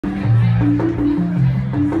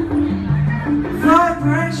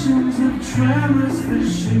Tremors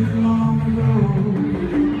fishing long ago.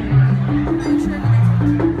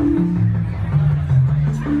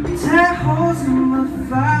 Tear holes in the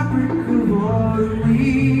fabric of all we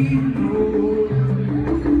know.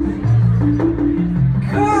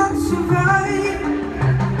 Can't survive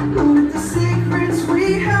with the secrets we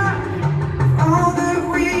have. All that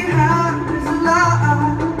we have is a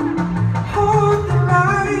lie. Hold the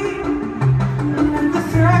line and let the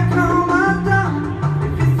threat come undone.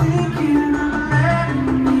 If you're thinking of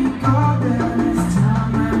letting me go, then it's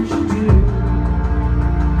time that you do.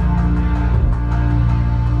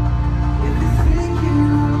 If you're thinking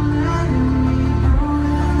of letting me go,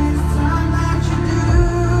 then it's time that you do.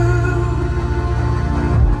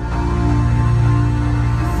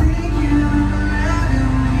 If you're thinking of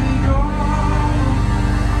letting me go.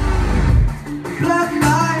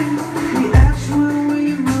 Bloodlines, we ash when we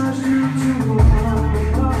merge into one.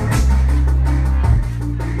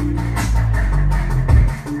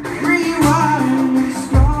 Rewind, we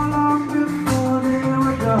stole long before they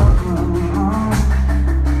were done.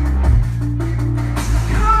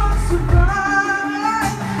 Can't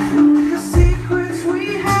survive with the secrets we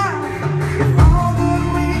have. If all that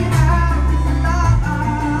we have is a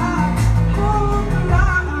lie, hold the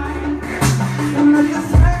line and let the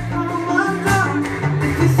threat come undone.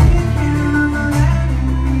 If you're thinking of letting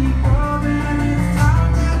me go, then it's time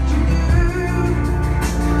that you do.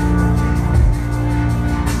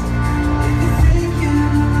 If you're thinking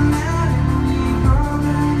of letting me go,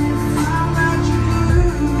 then it's time that you do.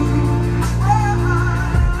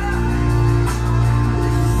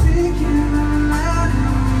 If you're thinking of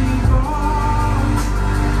letting me go,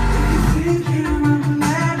 if you're thinking of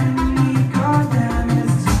letting me go, then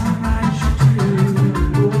it's time that you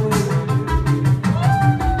do.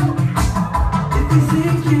 If you're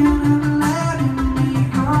thinking of